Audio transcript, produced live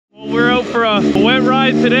for a wet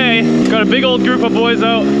ride today. Got a big old group of boys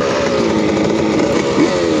out.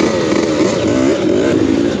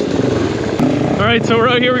 All right, so we're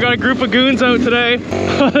out here. We got a group of goons out today.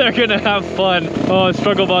 They're gonna have fun. Oh, a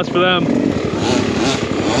struggle bus for them.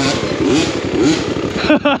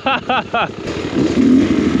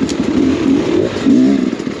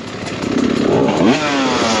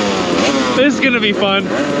 This is gonna be fun.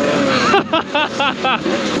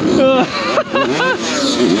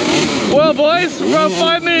 Well, boys, we're about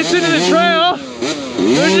 5 minutes into the trail.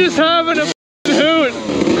 We're just having a hoot.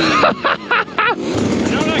 I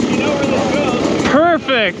don't actually know where this goes.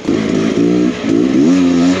 Perfect.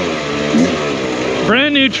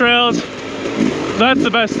 Brand new trails. That's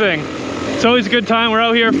the best thing. It's always a good time. We're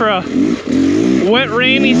out here for a wet,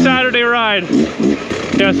 rainy Saturday ride.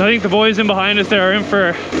 Yes, I think the boys in behind us there are in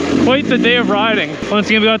for quite the day of riding. Once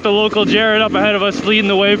again, we got the local Jared up ahead of us leading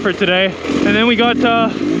the way for today. And then we got, I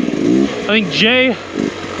think Jay,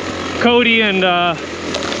 Cody, and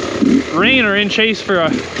Rain are in chase for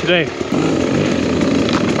today.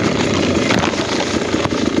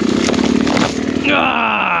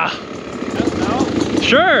 Ah!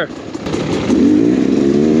 Sure.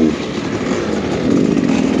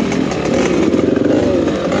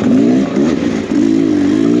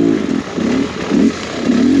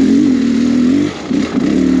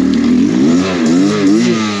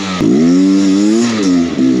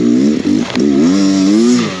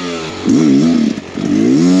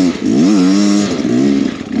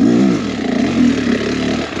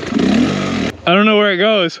 I don't know where it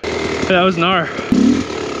goes. That was Nar.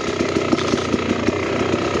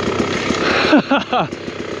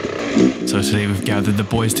 So today we've gathered the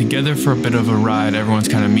boys together for a bit of a ride. Everyone's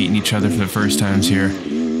kind of meeting each other for the first times here.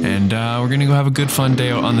 And we're gonna go have a good fun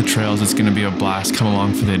day out on the trails. It's gonna be a blast. Come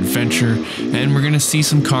along for the adventure. And we're gonna see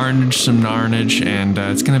some carnage, some narnage, and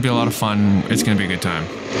it's gonna be a lot of fun. It's gonna be a good time.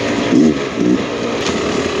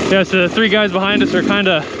 Yeah, so the three guys behind us are kind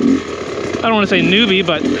of, I don't want to say newbie,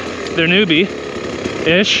 but they're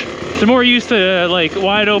newbie-ish. They're more used to like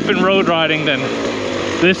wide open road riding than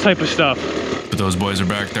this type of stuff. But those boys are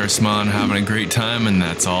back there smiling, having a great time, and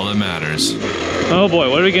that's all that matters. Oh boy,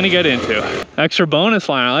 what are we gonna get into? Extra bonus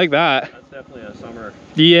line, I like that. That's definitely a summer.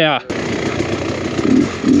 Yeah.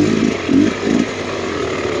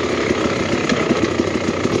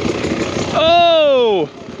 Oh!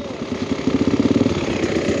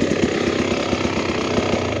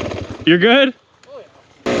 You're good? Oh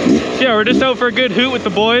yeah. Yeah, we're just out for a good hoot with the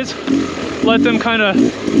boys. Let them kind of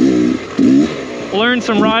learn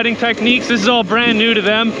some riding techniques. This is all brand new to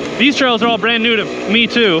them. These trails are all brand new to me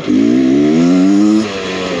too.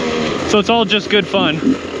 So it's all just good fun.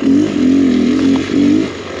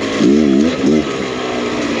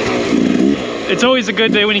 It's always a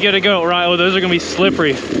good day when you get to go right. Oh, those are gonna be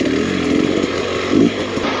slippery.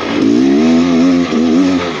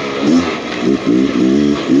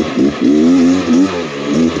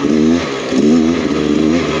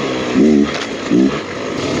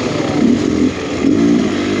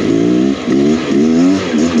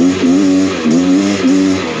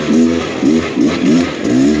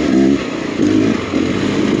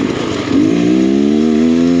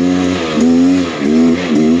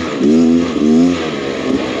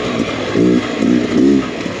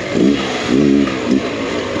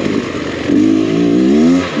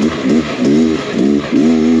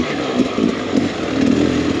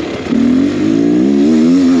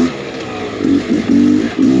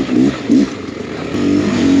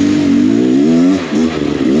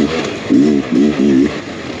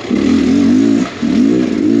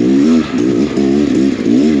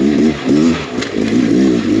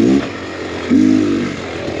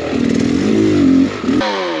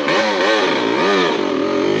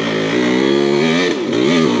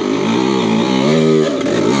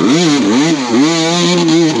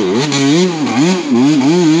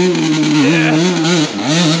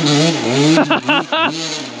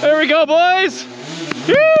 There we go, boys.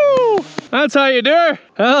 Woo! That's how you do it.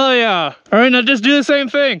 Hell yeah. All right, now just do the same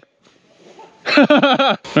thing. All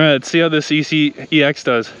right, let's see how this EX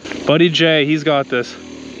does. Buddy Jay, he's got this.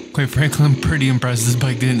 Quite frankly, I'm pretty impressed this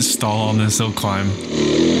bike didn't stall on this hill climb.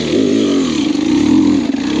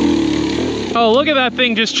 Oh, look at that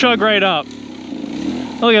thing just chug right up.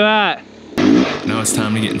 Look at that. Now it's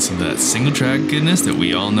time to get into that single track goodness that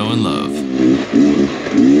we all know and love.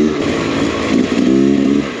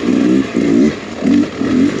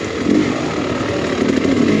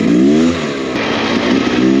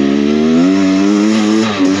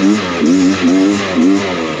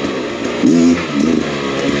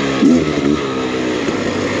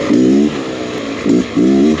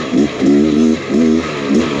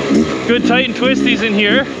 Good tight and twisties in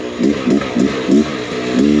here.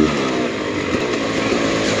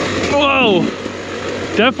 Whoa!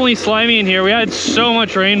 Definitely slimy in here. We had so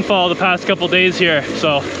much rainfall the past couple days here,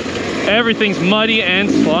 so everything's muddy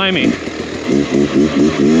and slimy.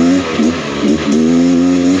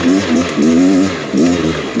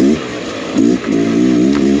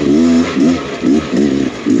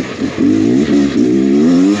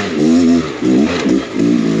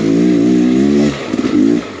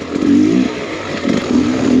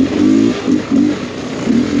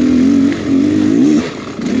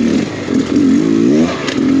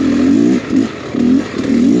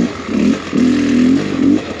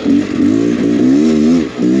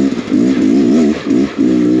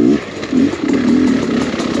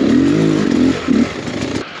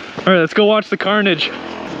 All right, let's go watch the carnage.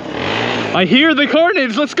 I hear the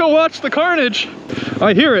carnage. Let's go watch the carnage.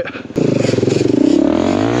 I hear it.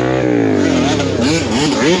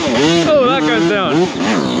 Oh, that guy's down.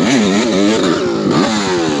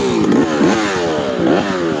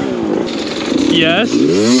 Yes.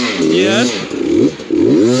 Yes.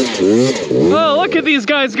 Oh, look at these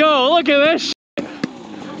guys go. Look at this shit.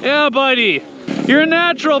 Yeah, buddy. You're a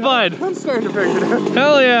natural, bud. I'm starting to figure it out.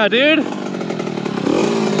 Hell yeah, dude.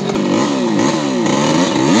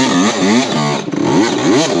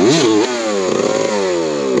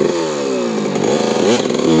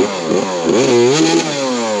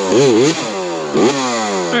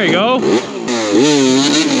 There you go.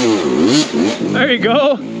 There you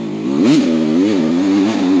go.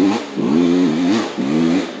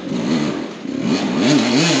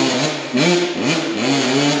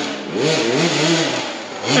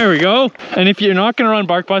 There we go. And if you're not going to run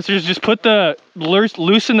bark busters, just put the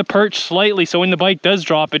loosen the perch slightly so when the bike does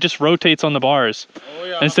drop, it just rotates on the bars. Oh,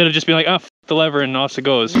 yeah. Instead of just being like, ah, f the lever and off it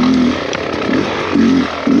goes.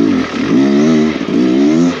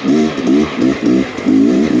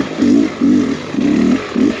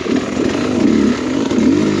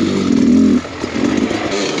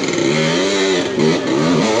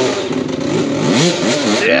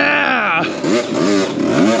 Yeah!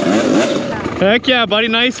 Heck yeah, buddy,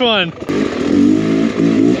 nice one.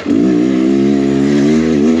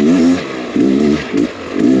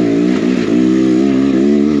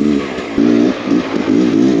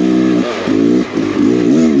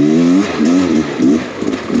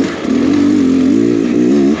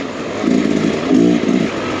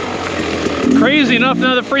 Crazy enough,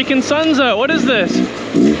 now the freaking sun's out. What is this?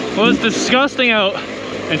 Well, it's disgusting out,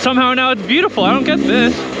 and somehow now it's beautiful. I don't get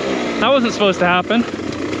this. That wasn't supposed to happen.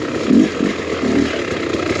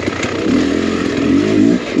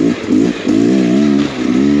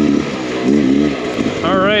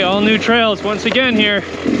 All right, all new trails once again here.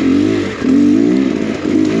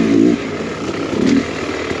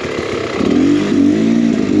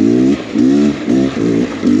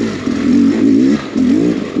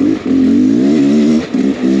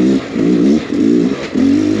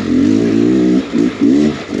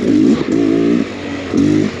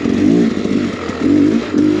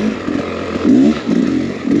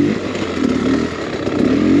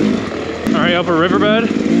 All right, upper riverbed.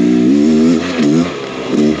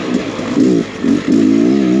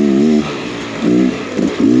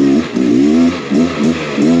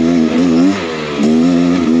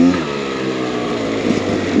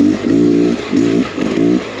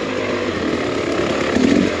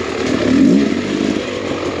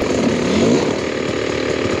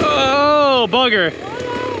 Oh, bugger.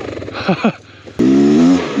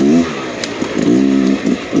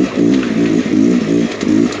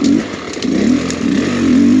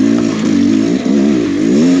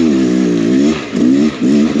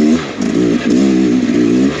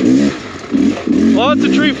 Lots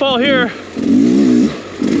of tree fall here.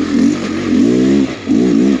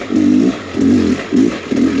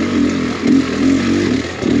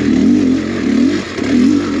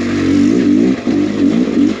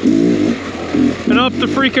 And up the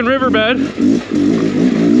freaking riverbed.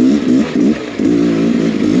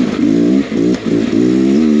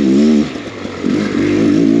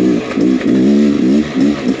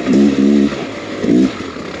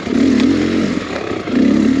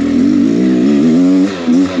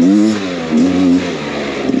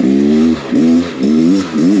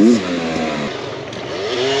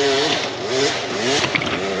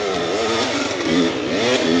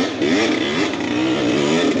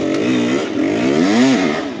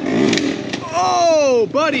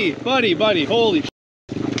 Buddy, holy shit.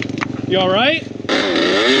 You all right?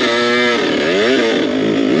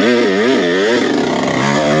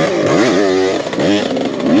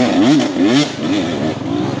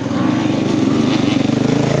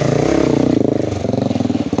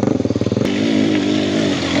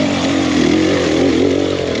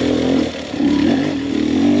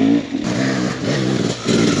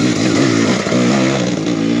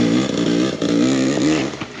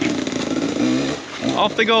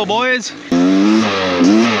 they go, boys.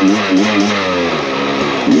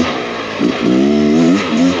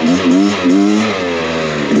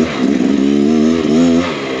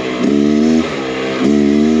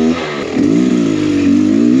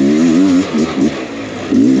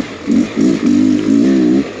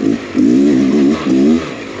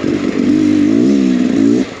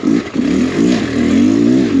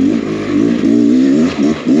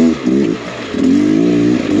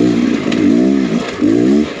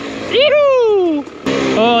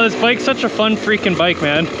 Oh, this bike's such a fun freaking bike,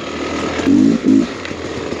 man.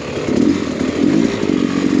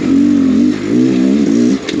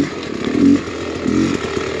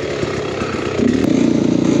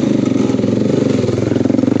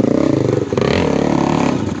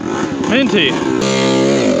 Minty.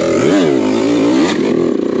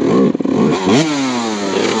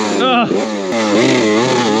 Yeah!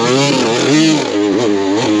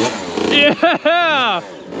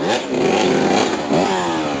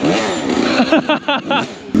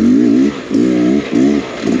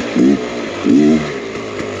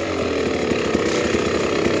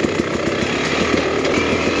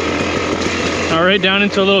 All right, down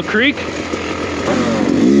into a little creek.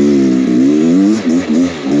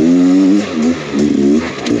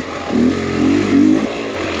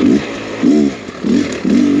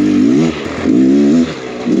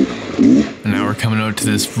 And now we're coming out to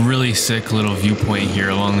this really sick little viewpoint here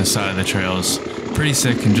along the side of the trails. Pretty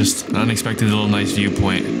sick and just an unexpected little nice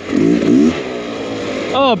viewpoint.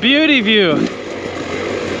 Oh, beauty view.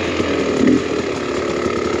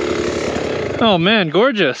 Oh man,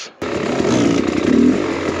 gorgeous.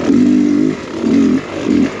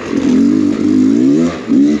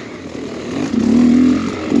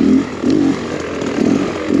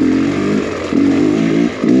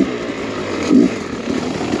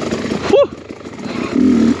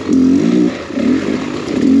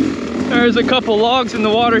 There's a couple logs in the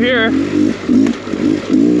water here.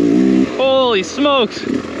 Holy smokes.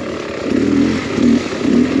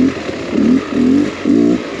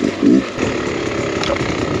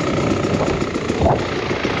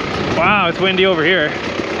 Wow, it's windy over here.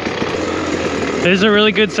 This is a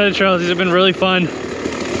really good set of trails. These have been really fun.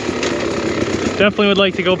 Definitely would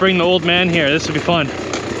like to go bring the old man here. This would be fun.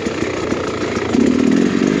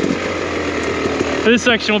 This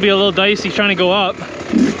section will be a little dicey trying to go up.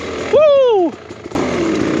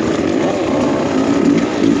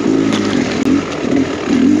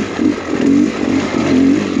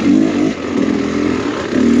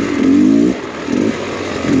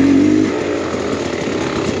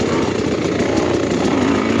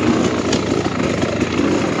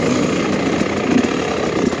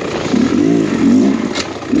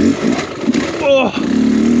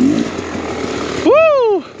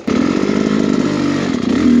 Woo!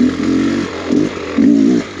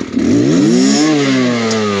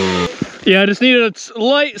 Yeah, I just needed a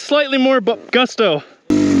slightly more gusto.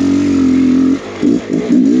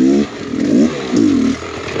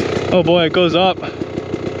 Oh boy, it goes up.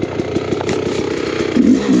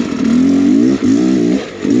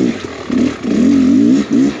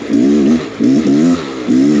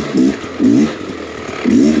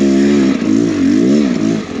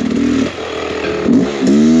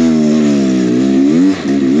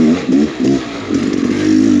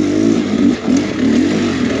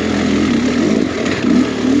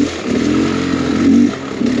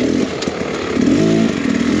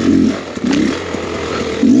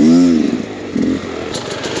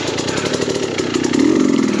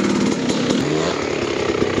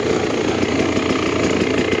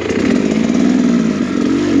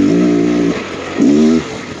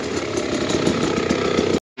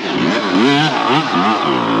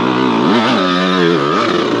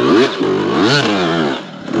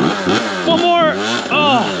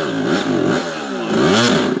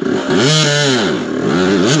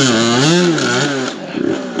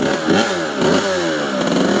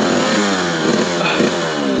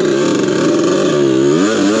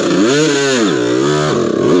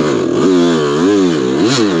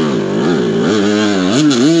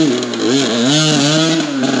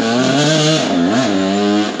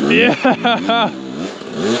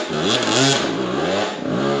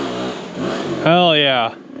 Hell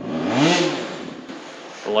yeah.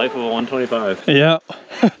 The life of a 125. Yeah.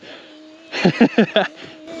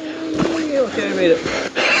 Okay, I made it.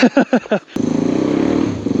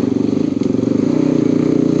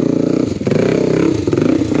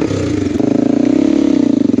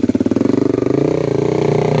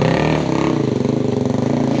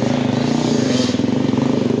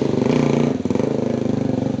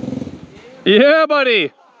 Yeah,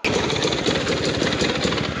 buddy.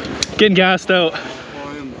 Getting gassed out.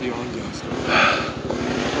 Oh,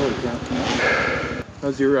 Holy crap.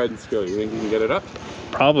 How's your riding skill? You think you can get it up?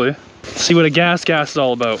 Probably. Let's see what a gas is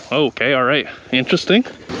all about. Oh, okay, all right. Interesting.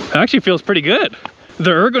 It actually feels pretty good.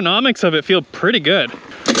 The ergonomics of it feel pretty good.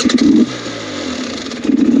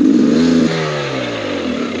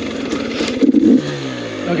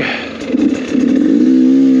 Okay.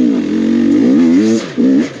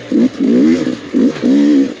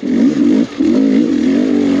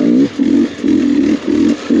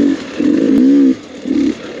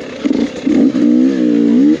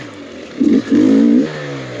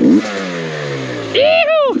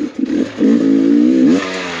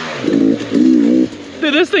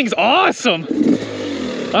 Dude, this thing's awesome.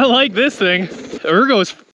 I like this thing.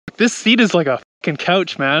 Ergo's, this seat is like a fucking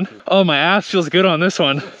couch, man. Oh, my ass feels good on this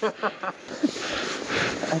one.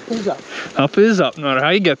 Up is up. Up is up, no matter how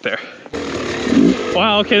you get there.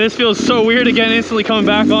 Wow, okay, this feels so weird again, instantly coming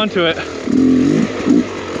back onto it.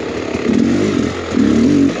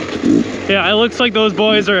 Yeah, it looks like those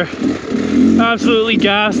boys are absolutely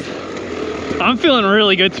gassed. I'm feeling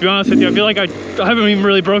really good, to be honest with you. I feel like I haven't even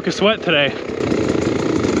really broke a sweat today.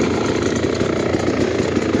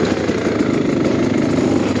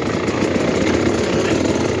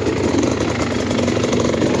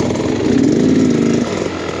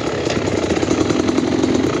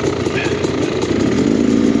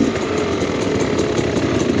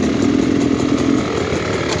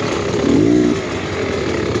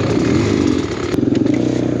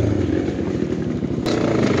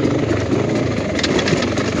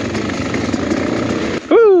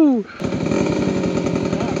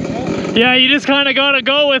 Yeah, you just kind of gotta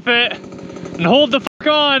go with it and hold the fuck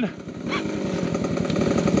on.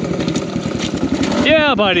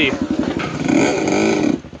 Yeah, buddy.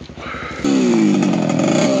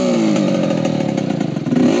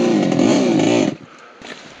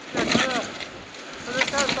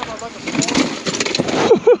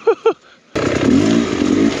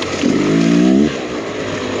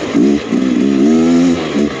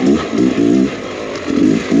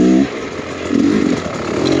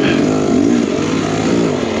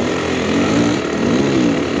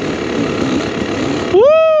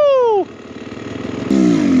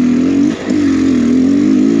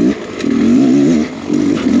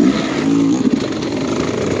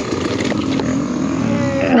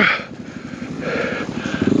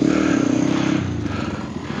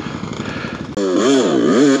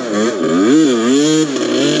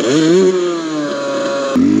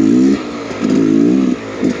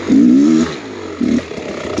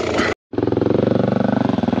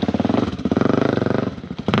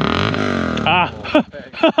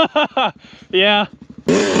 Yeah.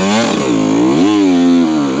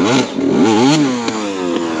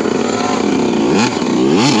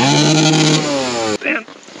 Damn.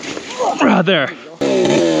 Right there.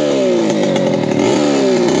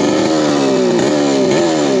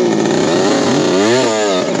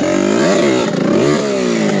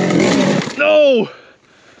 No.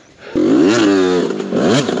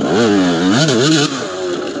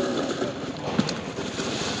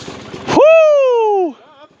 Whoo!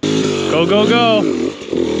 Go, go, go.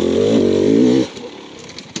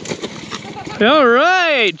 All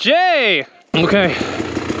right, Jay. Okay.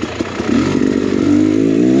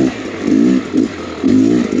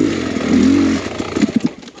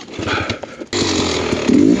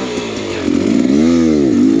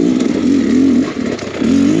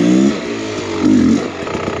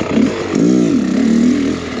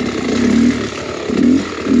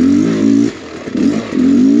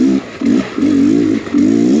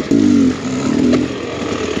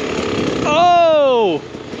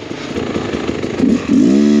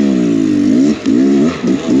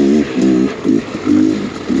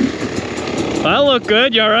 That look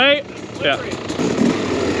good, you all right? Yeah.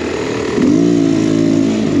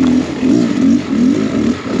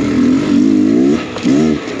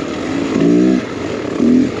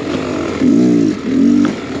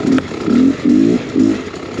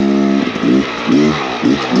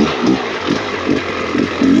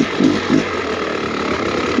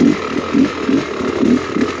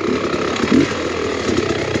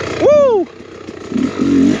 Woo!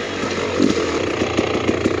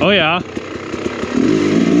 Oh yeah.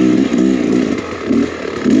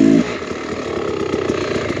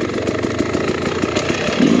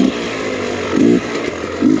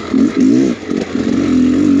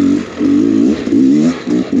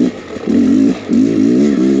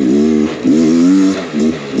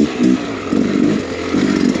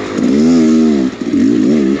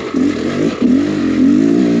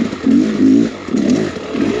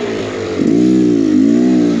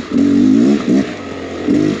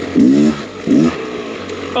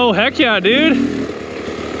 Heck yeah, dude.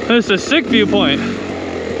 This is a sick viewpoint.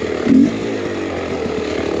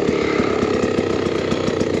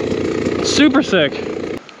 Super sick.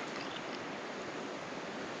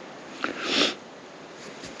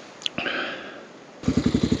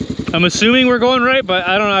 I'm assuming we're going right, but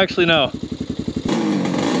I don't actually know.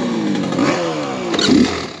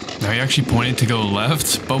 Now he actually pointed to go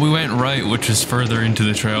left, but we went right, which was further into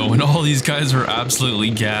the trail when all these guys were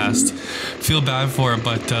absolutely gassed. Feel bad for it,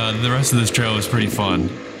 but the rest of this trail was pretty fun.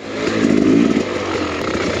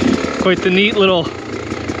 Quite the neat little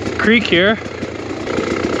creek here.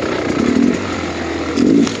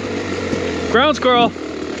 Ground squirrel.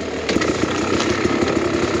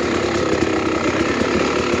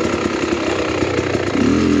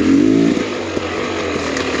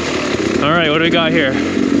 All right, what do we got here?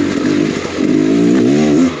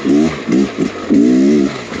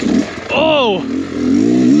 Oh!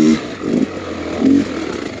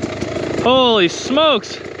 Holy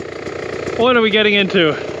smokes! What are we getting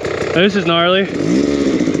into? This is gnarly.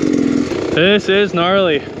 This is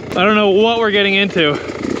gnarly. I don't know what we're getting into.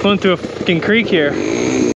 Going through a fucking creek here.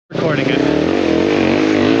 Recording it.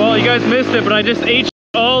 Well, you guys missed it, but I just H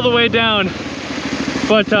all the way down.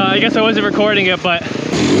 But I guess I wasn't recording it, but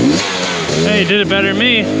hey, you did it better than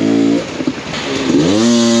me.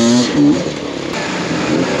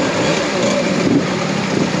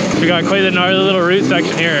 We got quite a gnarly little root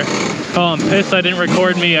section here. Oh, I'm pissed I didn't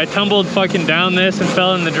record me. I tumbled fucking down this and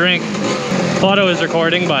fell in the drink. Thought I was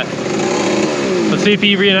recording, but let's see if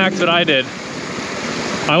he reenacts what I did.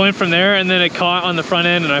 I went from there and then it caught on the front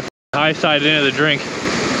end and I high-sided into the drink.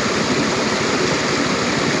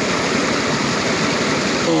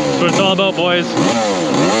 That's what it's all about, boys.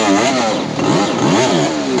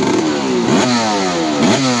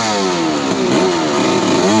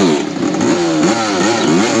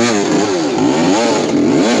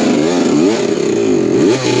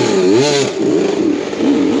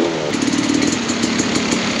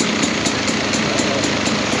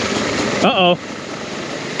 Uh-oh.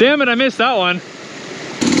 Damn it, I missed that one.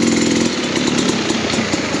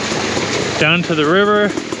 Down to the river.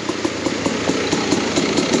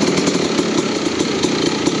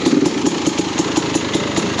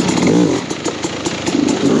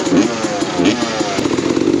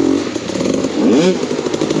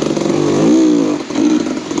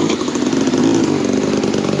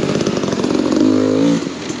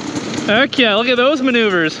 Heck yeah, look at those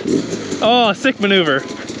maneuvers. Oh, sick maneuver.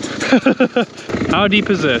 How deep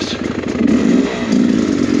is this?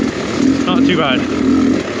 Not too bad.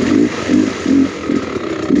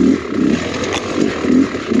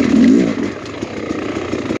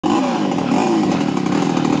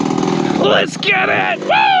 Let's get it!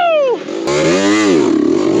 Woo!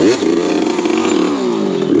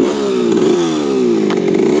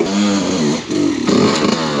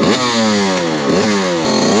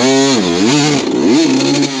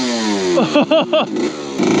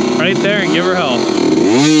 Right there and give her hell.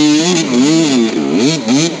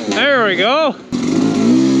 There we go.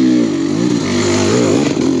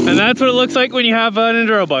 And that's what it looks like when you have an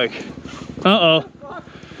enduro bike. Uh-oh.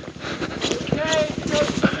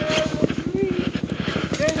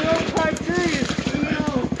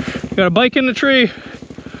 Got a bike in the tree.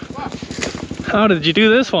 How did you do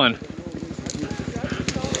this one?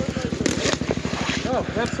 Oh,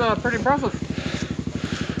 that's pretty impressive,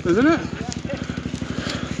 isn't it?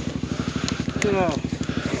 Yeah.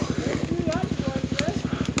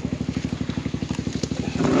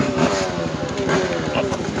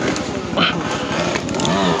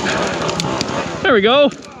 There we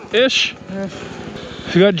go, ish.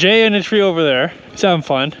 We got Jay in a tree over there. He's having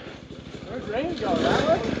fun. Where's Rain go? That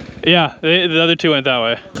way? Yeah, the other two went that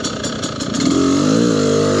way.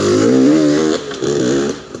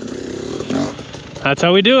 That's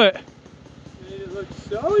how we do it. It looks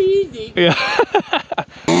so easy. Yeah.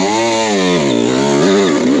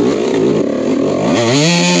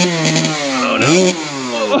 Oh no.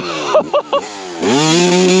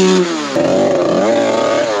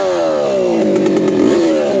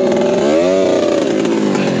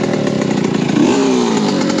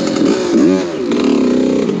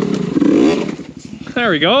 There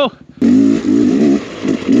we go.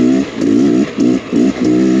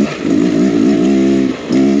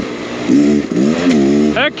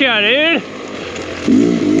 Heck yeah, dude.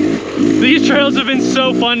 These trails have been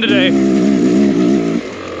so fun today.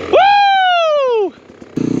 Woo!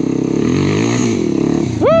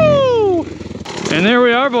 Woo! And there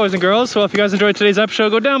we are, boys and girls. So if you guys enjoyed today's episode,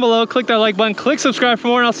 go down below, click that like button, click subscribe for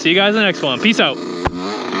more, and I'll see you guys in the next one. Peace out.